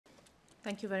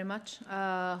Thank you very much.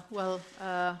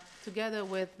 Together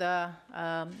with the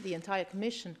entire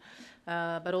Commission,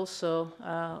 but also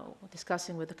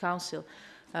discussing with the Council,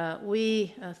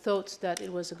 we thought that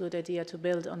it was a good idea to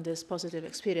build on this positive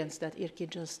experience that Jyrki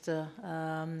just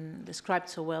described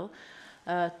so well,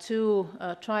 to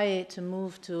try to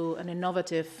move to an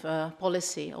innovative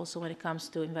policy also when it comes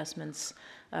to investments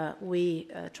we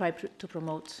try to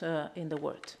promote in the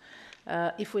world.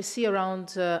 If we see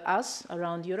around us,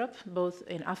 around Europe, both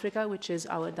in Africa, which is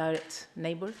our direct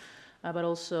neighbor, but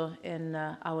also in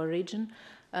our region,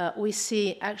 we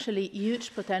see actually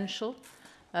huge potential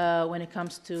when it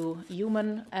comes to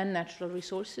human and natural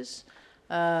resources,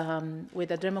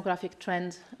 with a demographic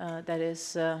trend that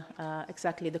is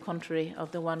exactly the contrary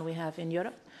of the one we have in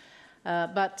Europe.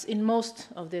 But in most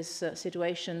of these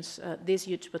situations, this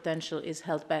huge potential is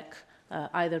held back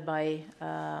either by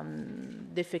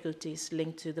difficulties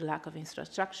linked to the lack of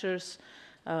infrastructures,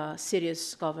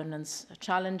 serious governance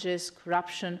challenges,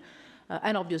 corruption,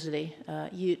 and obviously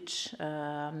huge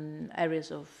areas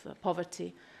of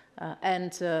poverty,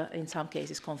 and in some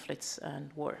cases conflicts and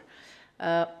war.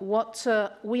 What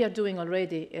we are doing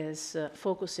already is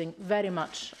focusing very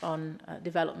much on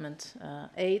development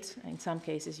aid, in some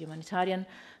cases humanitarian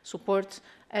support.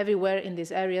 Everywhere in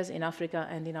these areas, in Africa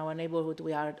and in our neighborhood,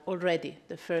 we are already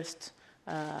the first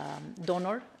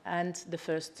donor and the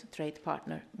first trade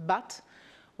partner. But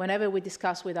whenever we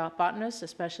discuss with our partners,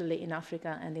 especially in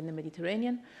Africa and in the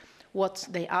Mediterranean, what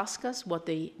they ask us, what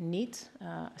they need,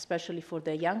 especially for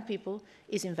their young people,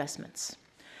 is investments.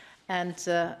 And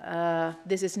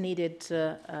this is needed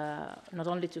not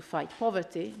only to fight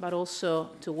poverty, but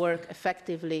also to work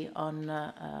effectively on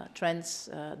trends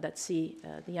that see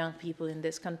the young people in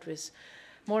these countries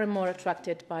more and more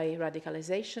attracted by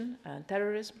radicalization and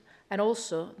terrorism. And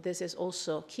also, this is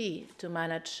also key to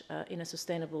manage in a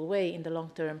sustainable way in the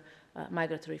long term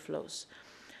migratory flows.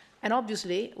 And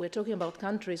obviously, we're talking about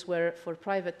countries where for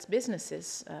private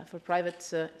businesses, for private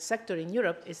sector in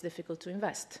Europe, it's difficult to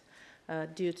invest.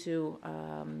 Due to,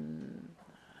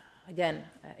 again,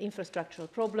 infrastructural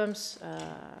problems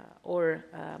or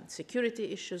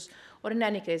security issues, or in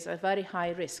any case, a very high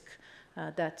risk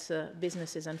that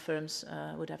businesses and firms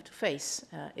would have to face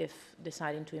if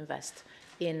deciding to invest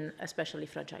in especially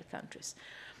fragile countries.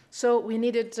 So we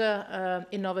needed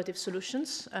innovative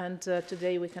solutions, and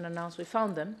today we can announce we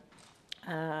found them.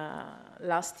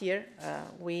 Last year,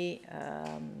 we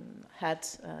had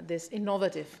this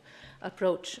innovative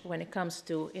approach when it comes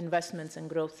to investments and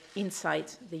growth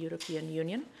inside the European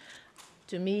Union.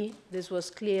 To me, this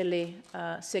was clearly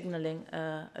signaling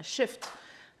a shift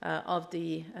of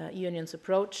the Union's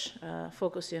approach,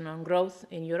 focusing on growth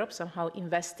in Europe, somehow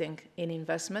investing in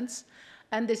investments.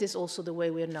 And this is also the way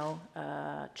we are now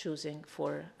choosing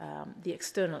for the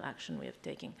external action we have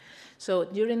taken. So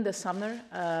during the summer,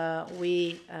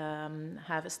 we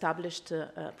have established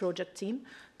a project team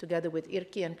together with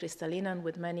Jyrki and Kristalina and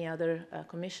with many other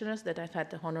commissioners that I've had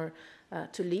the honor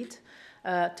to lead,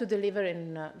 to deliver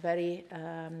in a very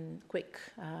quick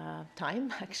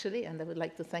time, actually, and I would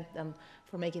like to thank them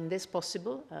for making this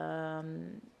possible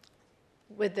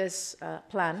with this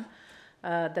plan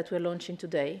that we're launching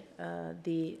today,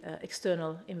 the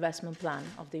external investment plan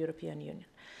of the European Union.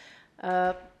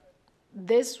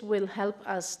 This will help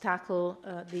us tackle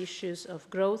the issues of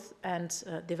growth and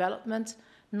development,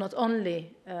 not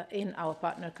only in our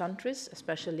partner countries,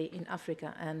 especially in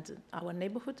Africa and our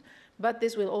neighborhood, but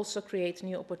this will also create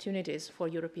new opportunities for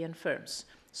European firms.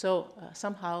 So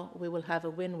somehow we will have a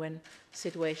win-win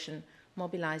situation,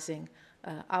 mobilizing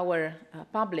our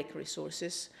public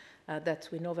resources that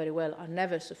we know very well are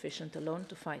never sufficient alone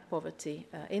to fight poverty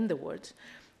in the world,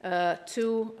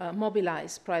 to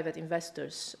mobilize private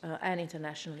investors and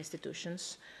international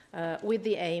institutions with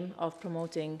the aim of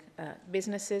promoting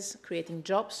businesses, creating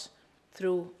jobs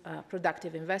through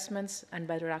productive investments and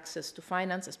better access to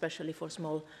finance, especially for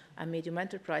small and medium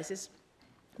enterprises.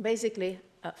 Basically,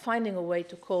 finding a way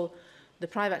to call the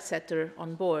private sector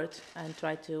on board and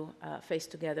try to face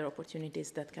together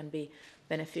opportunities that can be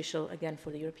beneficial, again, for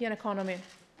the European economy,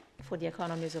 for the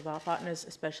economies of our partners,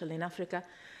 especially in Africa,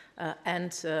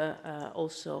 and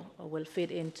also will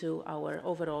fit into our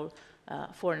overall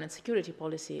foreign and security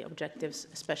policy objectives,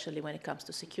 especially when it comes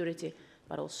to security,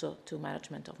 but also to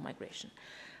management of migration.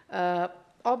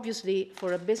 Obviously,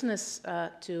 for a business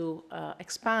to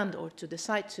expand or to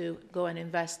decide to go and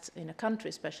invest in a country,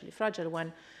 especially fragile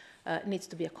one, needs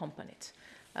to be accompanied.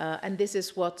 And this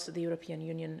is what the European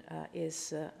Union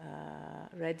is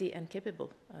ready and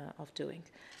capable of doing.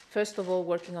 First of all,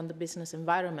 working on the business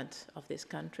environment of these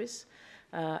countries,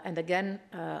 And again,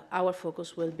 our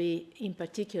focus will be in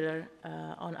particular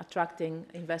on attracting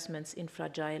investments in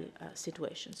fragile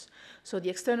situations. So the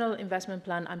external investment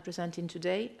plan I'm presenting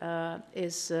today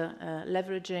is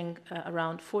leveraging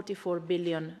around 44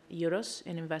 billion euros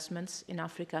in investments in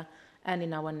Africa and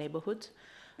in our neighborhood.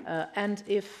 And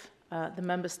if the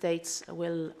member states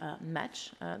will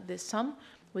match this sum,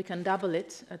 we can double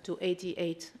it to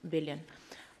 88 billion.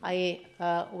 I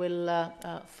will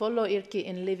follow Jyrki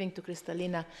in leaving to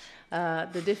Kristalina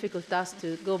the difficult task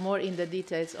to go more in the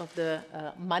details of the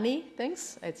money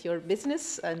things. It's your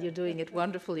business and you're doing it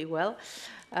wonderfully well.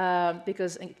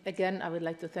 Because again, I would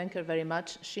like to thank her very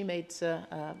much. She made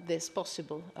this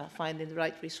possible, finding the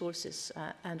right resources.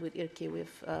 And with Jyrki,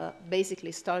 we've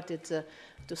basically started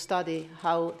to study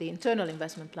how the internal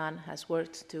investment plan has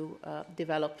worked to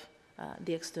develop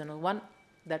the external one.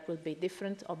 That will be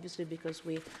different, obviously, because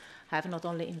we have not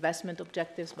only investment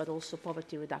objectives, but also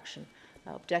poverty reduction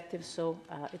objectives. So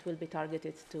it will be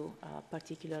targeted to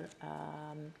particular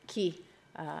key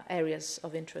areas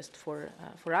of interest for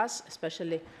us,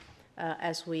 especially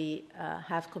as we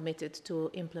have committed to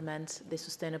implement the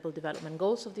Sustainable Development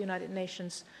Goals of the United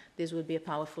Nations. This will be a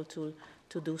powerful tool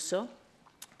to do so.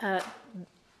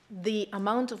 The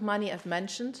amount of money I've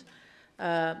mentioned,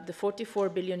 the 44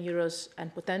 billion euros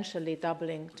and potentially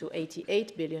doubling to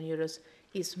 88 billion euros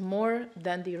is more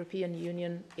than the European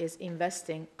Union is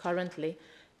investing currently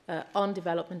on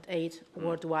development aid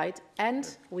worldwide,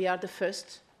 and we are the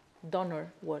first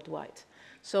donor worldwide.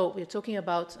 So we're talking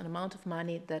about an amount of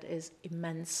money that is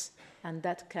immense and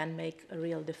that can make a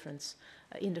real difference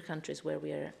in the countries where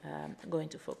we are going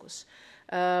to focus.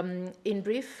 In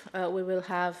brief, we will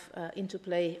have into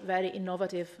play very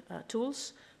innovative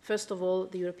tools. First of all,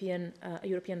 the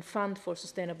European Fund for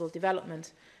Sustainable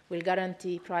Development will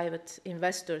guarantee private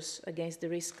investors against the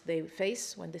risk they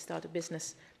face when they start a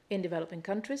business in developing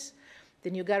countries.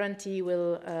 The new guarantee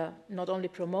will not only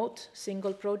promote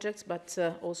single projects, but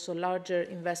also larger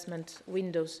investment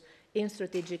windows in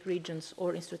strategic regions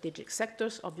or in strategic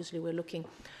sectors. Obviously, we're looking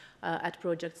at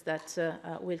projects that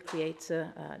will create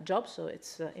jobs, so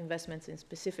it's investments in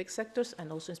specific sectors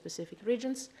and also in specific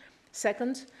regions.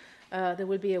 Second, there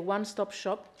will be a one-stop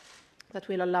shop that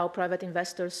will allow private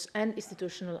investors and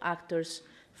institutional actors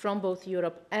from both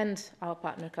Europe and our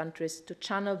partner countries to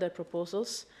channel their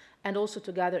proposals and also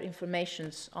to gather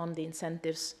information on the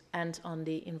incentives and on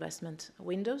the investment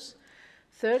windows.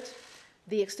 Third,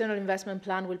 the external investment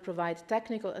plan will provide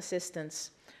technical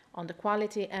assistance on the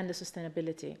quality and the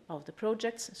sustainability of the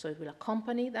projects, so it will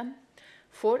accompany them.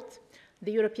 Fourth,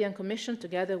 the European Commission,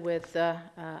 together with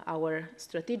our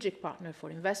strategic partner for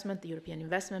investment, the European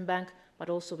Investment Bank, but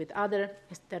also with other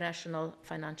international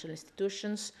financial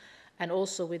institutions, and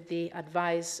also with the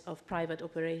advice of private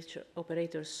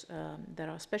operators that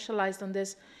are specialized on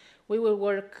this, we will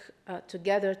work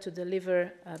together to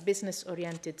deliver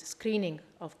business-oriented screening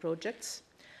of projects.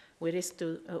 We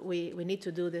need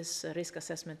to do this risk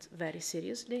assessment very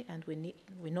seriously, and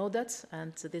we know that,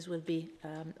 and this will be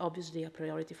obviously a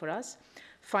priority for us.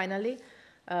 Finally,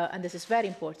 and this is very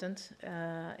important,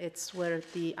 it's where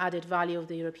the added value of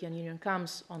the European Union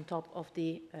comes on top of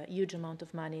the huge amount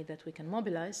of money that we can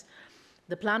mobilize.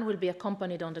 The plan will be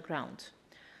accompanied on the ground.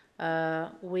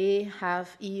 We have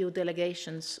EU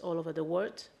delegations all over the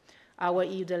world. Our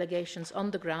EU delegations on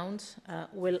the ground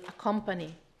will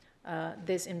accompany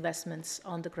these investments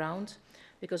on the ground,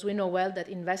 because we know well that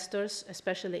investors,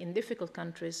 especially in difficult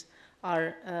countries,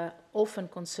 are often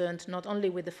concerned not only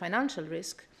with the financial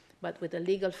risk, but with the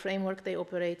legal framework they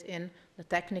operate in, the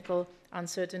technical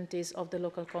uncertainties of the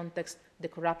local context, the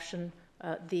corruption,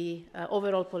 the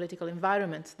overall political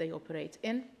environment they operate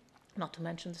in, not to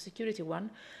mention the security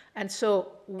one. And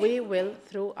so we will,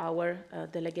 through our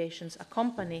delegations,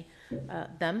 accompany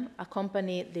them,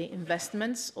 accompany the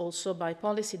investments also by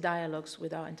policy dialogues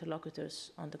with our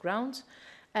interlocutors on the ground,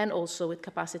 and also with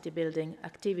capacity building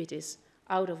activities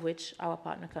out of which our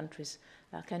partner countries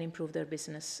can improve their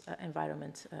business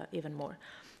environment even more.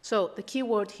 So the key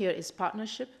word here is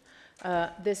partnership.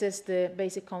 This is the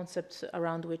basic concept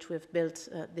around which we've built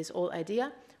this whole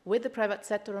idea, with the private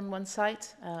sector on one side,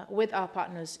 with our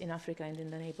partners in Africa and in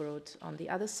the neighborhood on the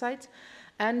other side,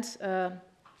 and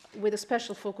with a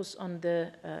special focus on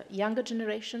the younger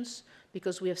generations,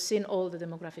 because we have seen all the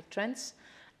demographic trends.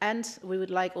 And we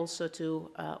would like also to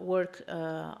work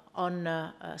on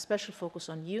a special focus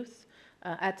on youth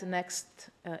at the next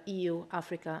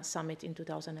EU-Africa summit in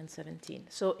 2017.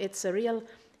 So it's a real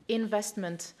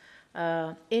investment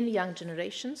in young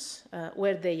generations,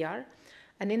 where they are.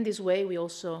 And in this way, we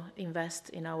also invest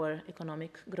in our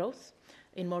economic growth.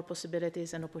 in more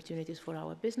possibilities and opportunities for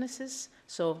our businesses,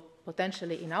 so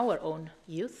potentially in our own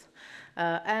youth,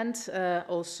 and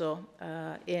also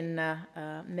in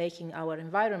making our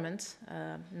environment,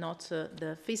 not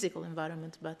the physical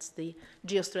environment, but the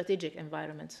geostrategic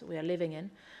environment we are living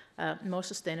in, more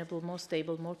sustainable, more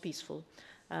stable, more peaceful.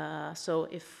 So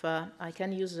if I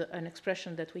can use an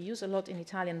expression that we use a lot in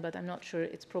Italian, but I'm not sure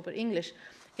it's proper English,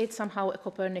 it's somehow a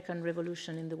Copernican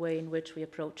revolution in the way in which we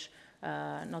approach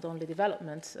not only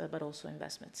development, but also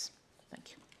investments.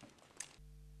 Thank you.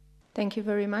 Thank you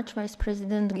very much, Vice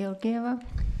President Georgieva.